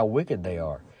comprehend how wicked they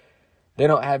are. They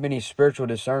don't have any spiritual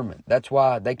discernment. That's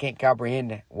why they can't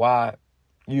comprehend why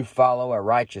you follow a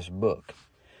righteous book.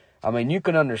 I mean, you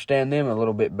can understand them a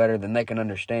little bit better than they can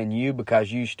understand you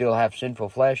because you still have sinful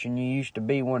flesh and you used to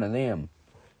be one of them.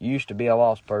 You used to be a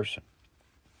lost person.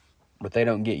 But they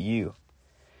don't get you.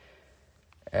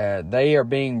 They are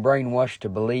being brainwashed to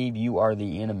believe you are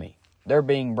the enemy. They're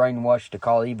being brainwashed to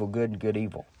call evil good and good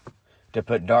evil. To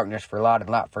put darkness for light and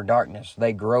light for darkness.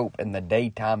 They grope and the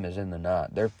daytime is in the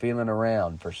night. They're feeling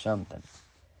around for something.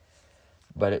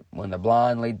 But when the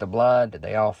blind lead the blind,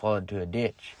 they all fall into a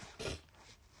ditch.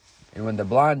 And when the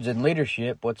blind's in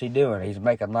leadership, what's he doing? He's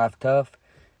making life tough.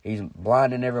 He's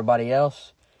blinding everybody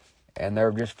else. And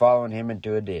they're just following him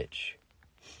into a ditch.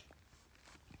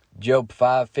 Job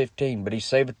 5:15, but he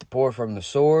saveth the poor from the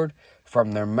sword,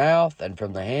 from their mouth, and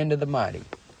from the hand of the mighty.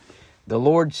 The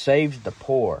Lord saves the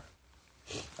poor.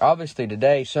 Obviously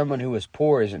today, someone who is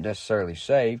poor isn't necessarily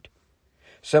saved.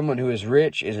 Someone who is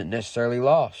rich isn't necessarily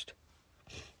lost.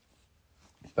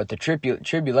 But the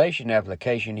tribulation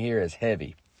application here is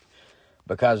heavy.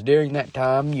 Because during that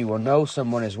time, you will know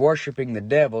someone is worshiping the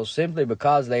devil simply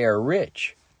because they are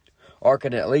rich. Or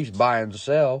can at least buy and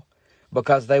sell.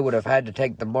 Because they would have had to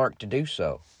take the mark to do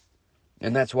so.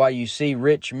 And that's why you see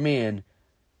rich men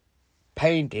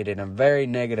painted in a very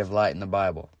negative light in the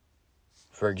Bible.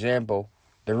 For example,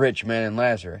 the rich man and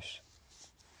Lazarus.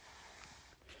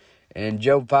 And in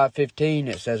Job 5:15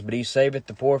 it says, but he saveth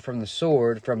the poor from the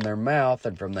sword, from their mouth,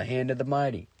 and from the hand of the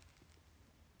mighty.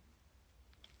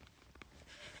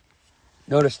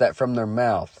 Notice that from their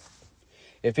mouth.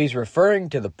 If he's referring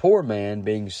to the poor man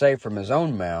being saved from his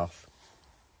own mouth,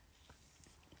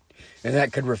 and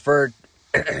that could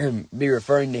be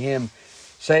referring to him,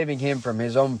 saving him from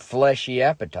his own fleshy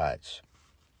appetites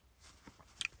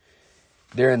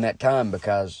during that time,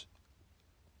 because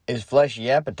his fleshy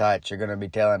appetites are going to be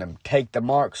telling him, take the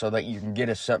mark so that you can get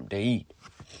us something to eat.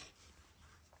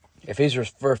 If he's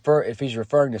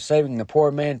referring to saving the poor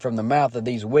man from the mouth of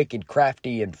these wicked,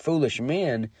 crafty, and foolish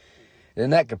men, then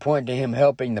that could point to him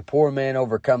helping the poor man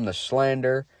overcome the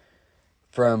slander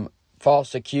from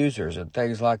false accusers and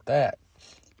things like that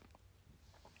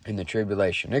in the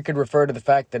tribulation. It could refer to the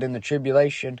fact that in the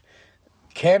tribulation,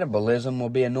 cannibalism will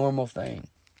be a normal thing.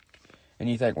 And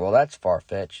you think, well, that's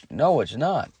far-fetched. No, it's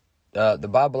not. The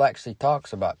Bible actually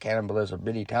talks about cannibalism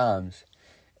many times.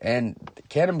 And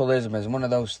cannibalism is one of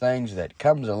those things that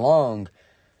comes along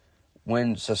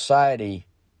when society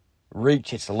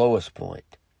reaches its lowest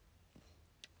point.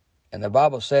 And the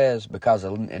Bible says, because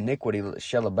iniquity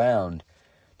shall abound,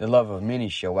 the love of many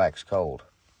shall wax cold.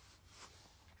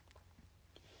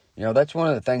 You know, that's one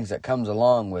of the things that comes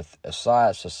along with a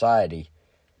society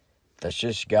that's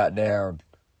just got down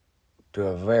to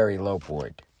a very low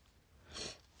point.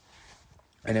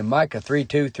 And in Micah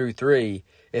 3:2-3,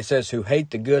 it says, who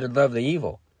hate the good and love the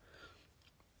evil,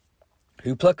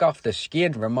 who pluck off the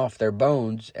skin from off their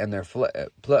bones, and their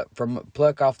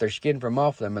pluck off their skin from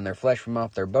off them, and their flesh from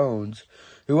off their bones,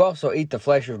 who also eat the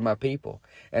flesh of my people,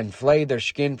 and flay their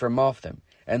skin from off them,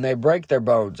 and they break their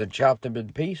bones and chop them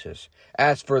in pieces,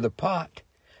 as for the pot,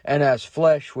 and as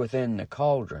flesh within the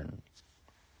cauldron.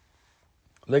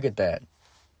 Look at that.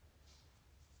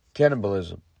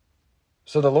 Cannibalism.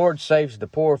 So the Lord saves the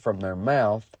poor from their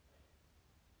mouth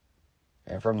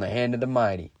and from the hand of the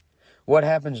mighty. What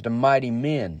happens to mighty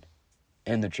men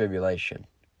in the tribulation?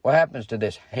 What happens to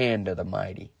this hand of the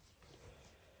mighty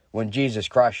when Jesus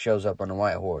Christ shows up on a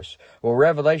white horse? Well,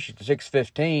 Revelation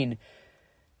 6:15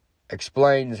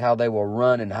 explains how they will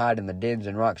run and hide in the dens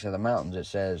and rocks of the mountains. It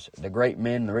says, the great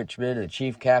men, the rich men, the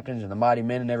chief captains, and the mighty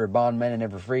men, and every bondman and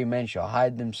every free man shall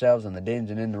hide themselves in the dens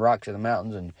and in the rocks of the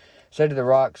mountains, and Say to the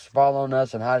rocks, fall on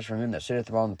us and hide us from him that sitteth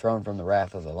upon the throne, from the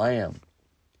wrath of the Lamb.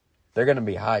 They're going to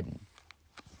be hiding.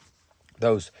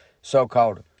 Those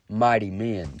so-called mighty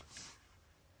men.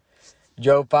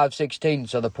 Job 5:16,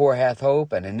 so the poor hath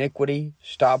hope, and iniquity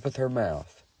stoppeth her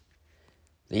mouth.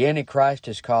 The Antichrist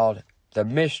is called the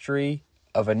mystery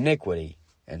of iniquity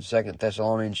in 2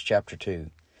 Thessalonians chapter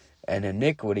 2. And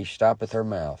iniquity stoppeth her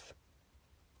mouth.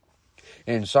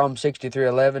 In Psalm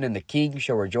 63:11, and the king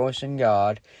shall rejoice in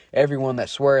God, every one that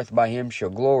sweareth by him shall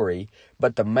glory,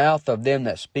 but the mouth of them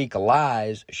that speak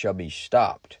lies shall be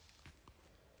stopped.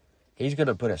 He's going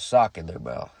to put a sock in their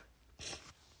mouth.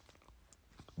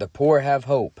 The poor have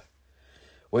hope.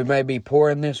 We may be poor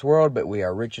in this world, but we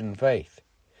are rich in faith.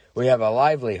 We have a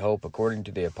lively hope, according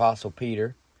to the Apostle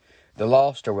Peter. The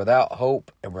lost are without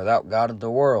hope and without God in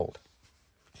the world.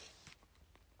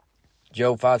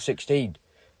 Job 5:16,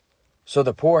 so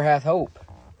the poor hath hope,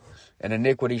 and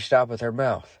iniquity stoppeth her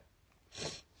mouth.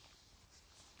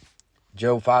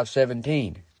 Job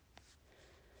 5:17,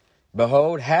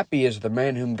 behold, happy is the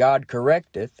man whom God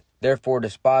correcteth, therefore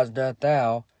despise not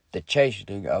thou the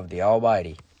chastening of the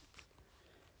Almighty.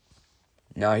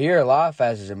 Now here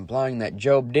Eliphaz is implying that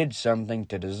Job did something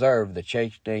to deserve the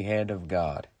chastening hand of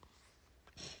God.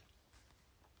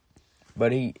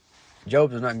 But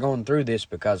Job is not going through this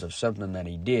because of something that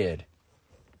he did.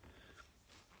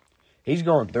 He's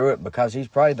going through it because he's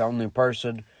probably the only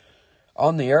person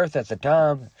on the earth at the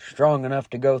time strong enough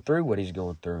to go through what he's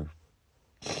going through.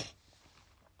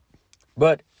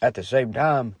 But at the same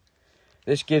time,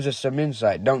 this gives us some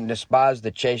insight. Don't despise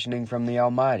the chastening from the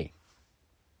Almighty.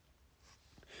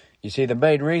 You see, the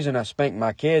main reason I spank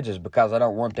my kids is because I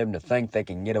don't want them to think they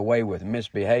can get away with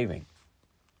misbehaving.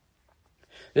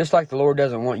 Just like the Lord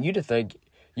doesn't want you to think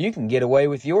you can get away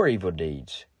with your evil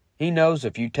deeds. He knows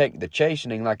if you take the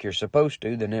chastening like you're supposed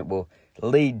to, then it will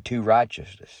lead to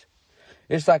righteousness.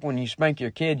 It's like when you spank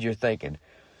your kids, you're thinking,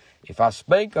 if I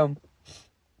spank them,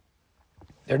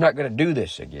 they're not going to do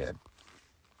this again.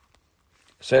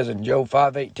 It says in Job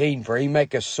 5:18, for he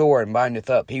maketh sore and bindeth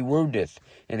up, he woundeth,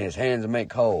 and his hands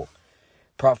make whole.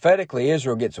 Prophetically,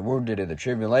 Israel gets wounded in the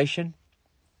tribulation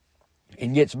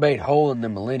and gets made whole in the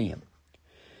millennium.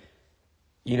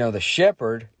 You know, the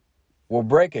shepherd will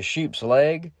break a sheep's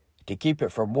leg to keep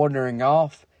it from wandering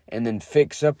off and then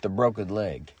fix up the broken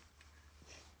leg.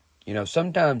 You know,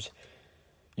 sometimes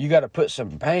you got to put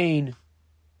some pain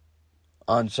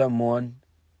on someone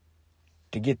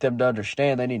to get them to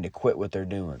understand they need to quit what they're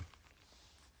doing.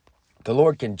 The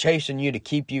Lord can chasten you to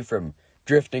keep you from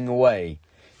drifting away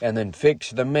and then fix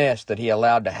the mess that he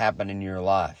allowed to happen in your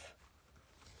life.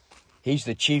 He's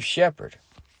the chief shepherd.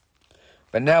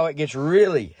 But now it gets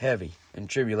really heavy in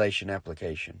tribulation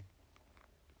application.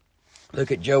 Look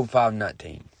at Job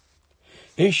 5:19.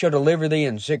 He shall deliver thee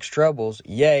in 6 troubles,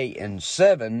 yea, in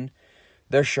 7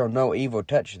 there shall no evil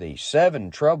touch thee. 7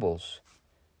 troubles.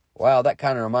 Wow, that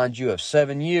kind of reminds you of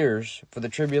 7 years for the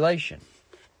tribulation.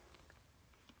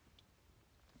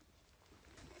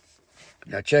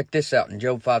 Now check this out in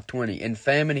Job 5:20. In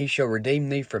famine he shall redeem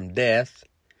thee from death,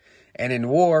 and in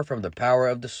war from the power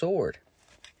of the sword.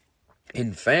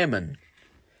 In famine.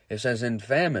 It says in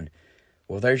famine.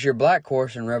 Well, there's your black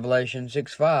horse in Revelation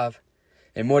 6:5.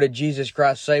 And what did Jesus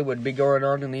Christ say would be going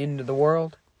on in the end of the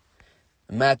world?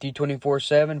 In Matthew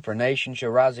 24:7, for nation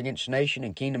shall rise against nation,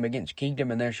 and kingdom against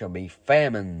kingdom, and there shall be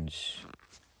famines.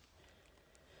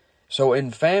 So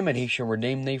in famine he shall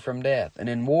redeem thee from death, and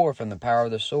in war from the power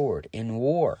of the sword. In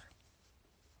war.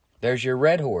 There's your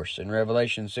red horse in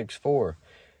Revelation 6:4.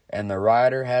 And the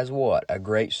rider has what? A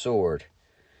great sword.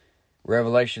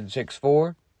 Revelation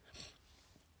 6:4.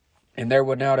 And there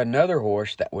went out another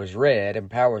horse that was red, and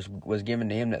power was given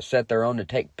to him that sat thereon to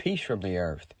take peace from the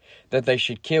earth, that they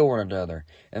should kill one another.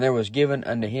 And there was given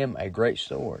unto him a great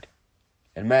sword.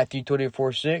 In Matthew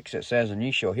 24:6 it says, and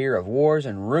ye shall hear of wars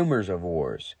and rumors of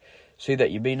wars. See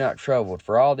that ye be not troubled,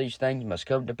 for all these things must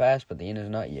come to pass, but the end is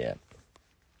not yet.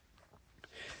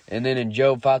 And then in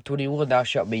Job 5:21, thou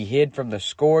shalt be hid from the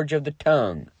scourge of the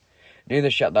tongue, neither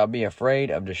shalt thou be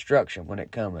afraid of destruction when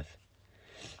it cometh.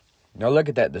 Now look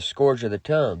at that, the scourge of the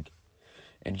tongue.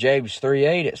 In James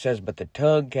 3:8 it says, but the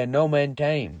tongue can no man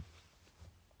tame.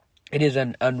 It is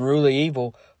an unruly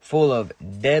evil, full of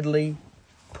deadly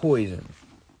poison.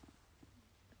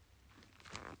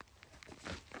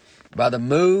 By the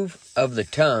move of the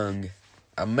tongue,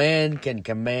 a man can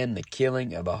command the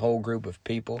killing of a whole group of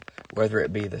people, whether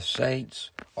it be the saints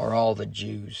or all the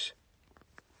Jews.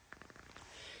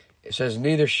 It says,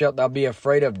 neither shalt thou be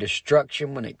afraid of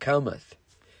destruction when it cometh.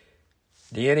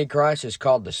 The Antichrist is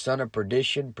called the son of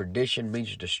perdition. Perdition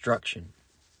means destruction.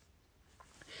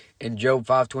 In Job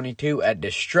 5:22, at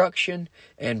destruction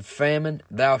and famine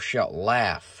thou shalt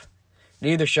laugh,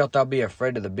 neither shalt thou be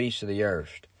afraid of the beasts of the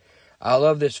earth. I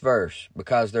love this verse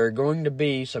because there are going to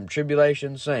be some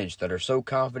tribulation saints that are so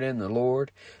confident in the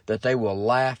Lord that they will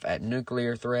laugh at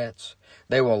nuclear threats.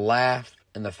 They will laugh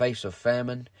in the face of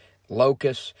famine,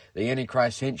 locusts, the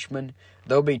Antichrist henchmen.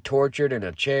 They'll be tortured in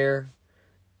a chair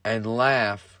and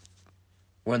laugh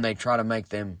when they try to make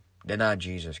them deny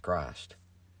Jesus Christ.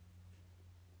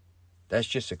 That's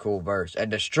just a cool verse. At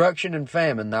destruction and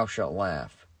famine thou shalt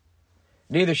laugh,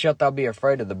 neither shalt thou be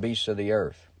afraid of the beasts of the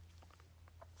earth.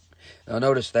 Now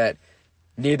notice that,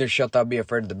 neither shalt thou be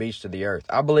afraid of the beasts of the earth.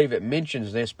 I believe it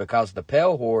mentions this because the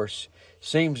pale horse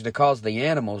seems to cause the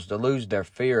animals to lose their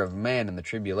fear of man in the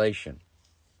tribulation.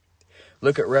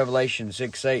 Look at Revelation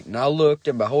 6:8. And I looked,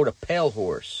 and behold, a pale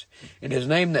horse, and his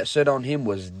name that sat on him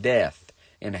was Death,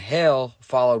 and hell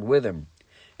followed with him.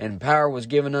 And power was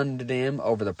given unto them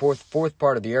over the fourth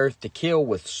part of the earth to kill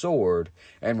with sword,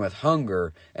 and with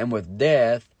hunger, and with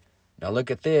death. Now look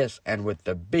at this, and with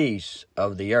the beasts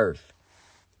of the earth.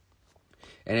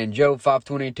 And in Job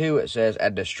 5:22 it says,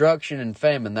 at destruction and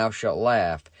famine thou shalt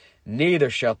laugh,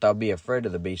 neither shalt thou be afraid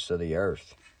of the beasts of the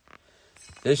earth.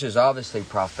 This is obviously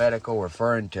prophetical,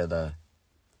 referring to the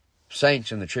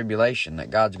saints in the tribulation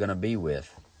that God's going to be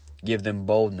with. Give them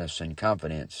boldness and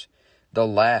confidence.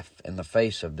 They'll laugh in the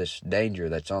face of this danger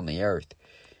that's on the earth.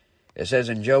 It says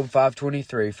in Job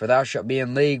 5:23, for thou shalt be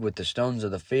in league with the stones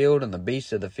of the field, and the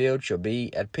beasts of the field shall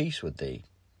be at peace with thee.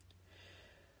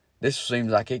 This seems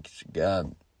like it's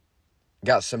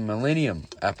got some millennium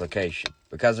application,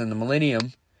 because in the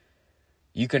millennium,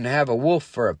 you can have a wolf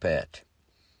for a pet.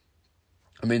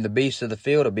 I mean, the beasts of the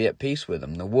field will be at peace with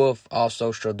them. The wolf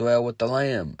also shall dwell with the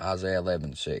lamb, Isaiah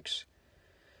 11:6.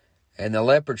 And the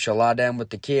leopard shall lie down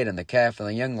with the kid, and the calf and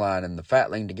the young lion, and the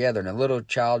fatling together, and a little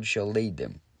child shall lead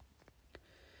them.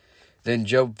 Then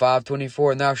Job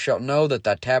 5:24, and thou shalt know that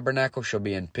thy tabernacle shall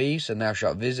be in peace, and thou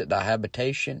shalt visit thy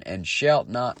habitation, and shalt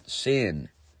not sin.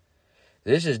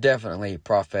 This is definitely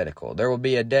prophetical. There will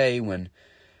be a day when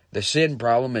the sin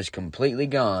problem is completely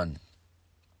gone.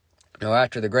 Now,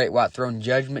 after the great white throne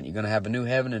judgment, you're going to have a new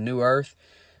heaven and new earth.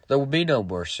 There will be no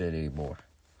more sin anymore.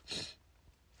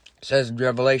 It says in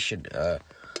Revelation,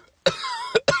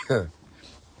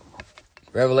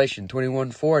 Revelation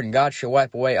 21:4, and God shall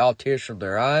wipe away all tears from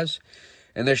their eyes,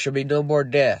 and there shall be no more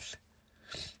death,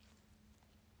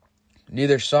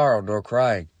 neither sorrow nor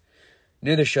crying,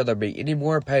 neither shall there be any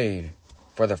more pain,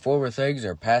 for the former things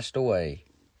are passed away.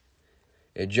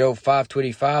 In Job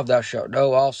 5:25, thou shalt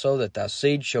know also that thy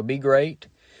seed shall be great,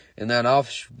 and thine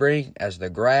offspring as the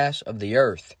grass of the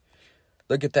earth.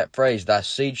 Look at that phrase, thy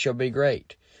seed shall be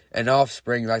great, and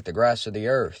offspring like the grass of the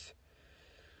earth.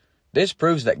 This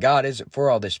proves that God isn't for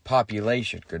all this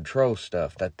population control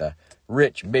stuff that the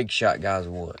rich big shot guys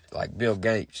want, like Bill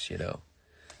Gates, you know.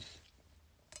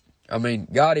 I mean,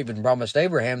 God even promised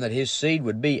Abraham that his seed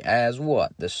would be as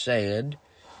what? The sand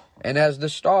and as the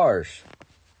stars.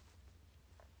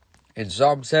 In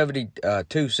Psalm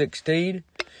 72:16,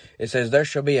 it says, there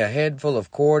shall be a handful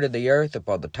of corn in the earth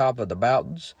upon the top of the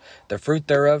mountains. The fruit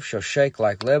thereof shall shake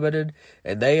like Lebanon,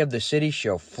 and they of the city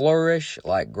shall flourish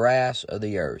like grass of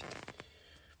the earth.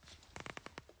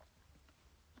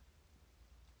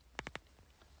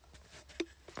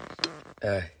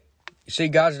 You see,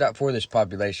 God's not for this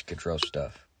population control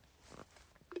stuff.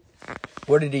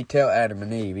 What did he tell Adam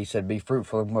and Eve? He said, be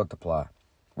fruitful and multiply.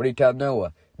 What did he tell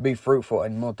Noah? Be fruitful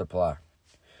and multiply.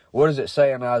 What does it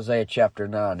say in Isaiah chapter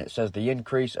 9? It says, the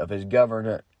increase of his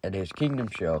government and his kingdom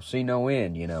shall see no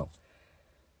end, you know.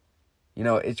 You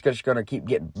know, it's just going to keep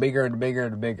getting bigger and bigger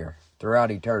and bigger throughout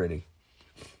eternity.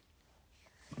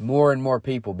 More and more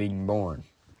people being born.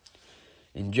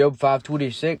 In Job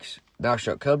 5:26, thou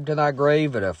shalt come to thy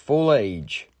grave at a full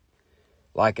age,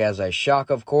 like as a shock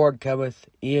of cord cometh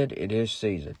in his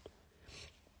season.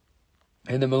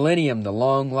 In the millennium, the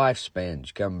long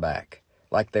lifespans come back,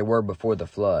 like they were before the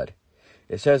flood.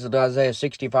 It says in Isaiah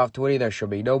 65:20, there shall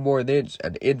be no more thence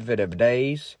an infant of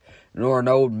days, nor an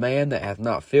old man that hath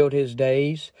not filled his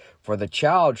days. For the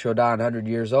child shall die 100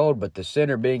 years old, but the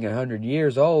sinner being 100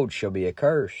 years old shall be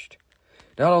accursed.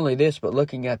 Not only this, but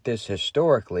looking at this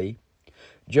historically,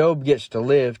 Job gets to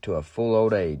live to a full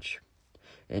old age.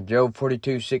 In Job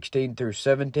 42:16 through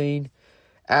 17,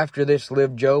 after this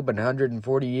lived Job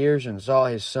 140 years, and saw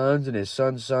his sons and his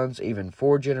sons' sons, even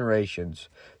 4 generations.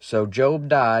 So Job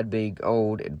died, being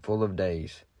old and full of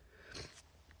days.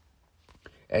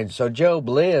 And so Job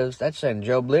lives, that's saying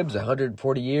Job lives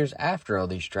 140 years after all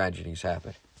these tragedies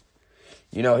happened.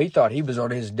 You know, he thought he was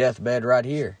on his deathbed right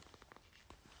here.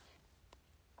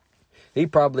 He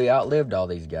probably outlived all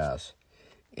these guys.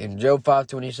 In Job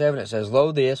 5:27, it says,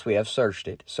 Lo, this, we have searched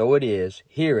it, so it is,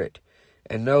 hear it,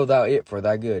 and know thou it for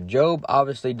thy good. Job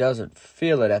obviously doesn't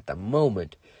feel it at the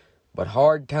moment, but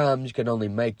hard times can only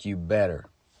make you better.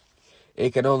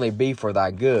 It can only be for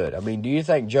thy good. I mean, do you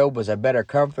think Job was a better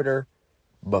comforter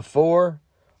before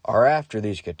or after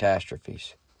these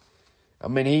catastrophes? I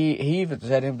mean, he even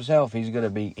said himself he's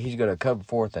gonna come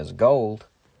forth as gold.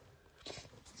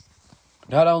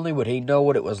 Not only would he know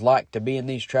what it was like to be in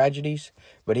these tragedies,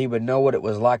 but he would know what it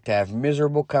was like to have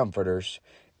miserable comforters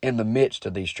in the midst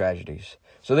of these tragedies.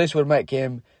 So this would make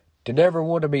him to never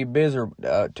want to be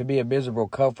a miserable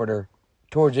comforter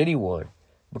towards anyone,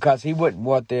 because he wouldn't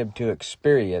want them to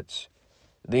experience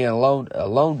the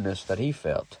aloneness that he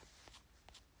felt.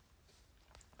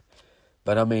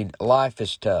 But I mean, life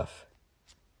is tough.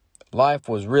 Life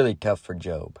was really tough for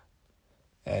Job.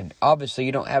 And obviously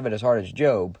you don't have it as hard as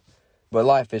Job, but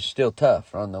life is still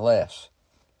tough nonetheless.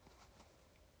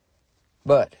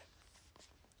 But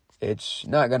it's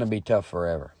not going to be tough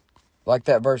forever. Like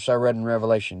that verse I read in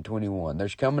Revelation 21.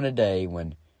 There's coming a day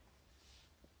when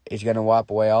He's going to wipe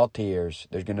away all tears.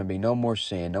 There's going to be no more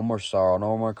sin, no more sorrow,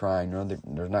 no more crying.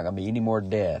 There's not going to be any more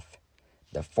death.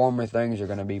 The former things are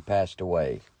going to be passed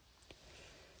away.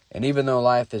 And even though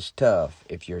life is tough,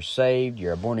 if you're saved,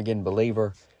 you're a born-again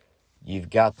believer, you've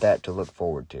got that to look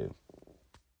forward to.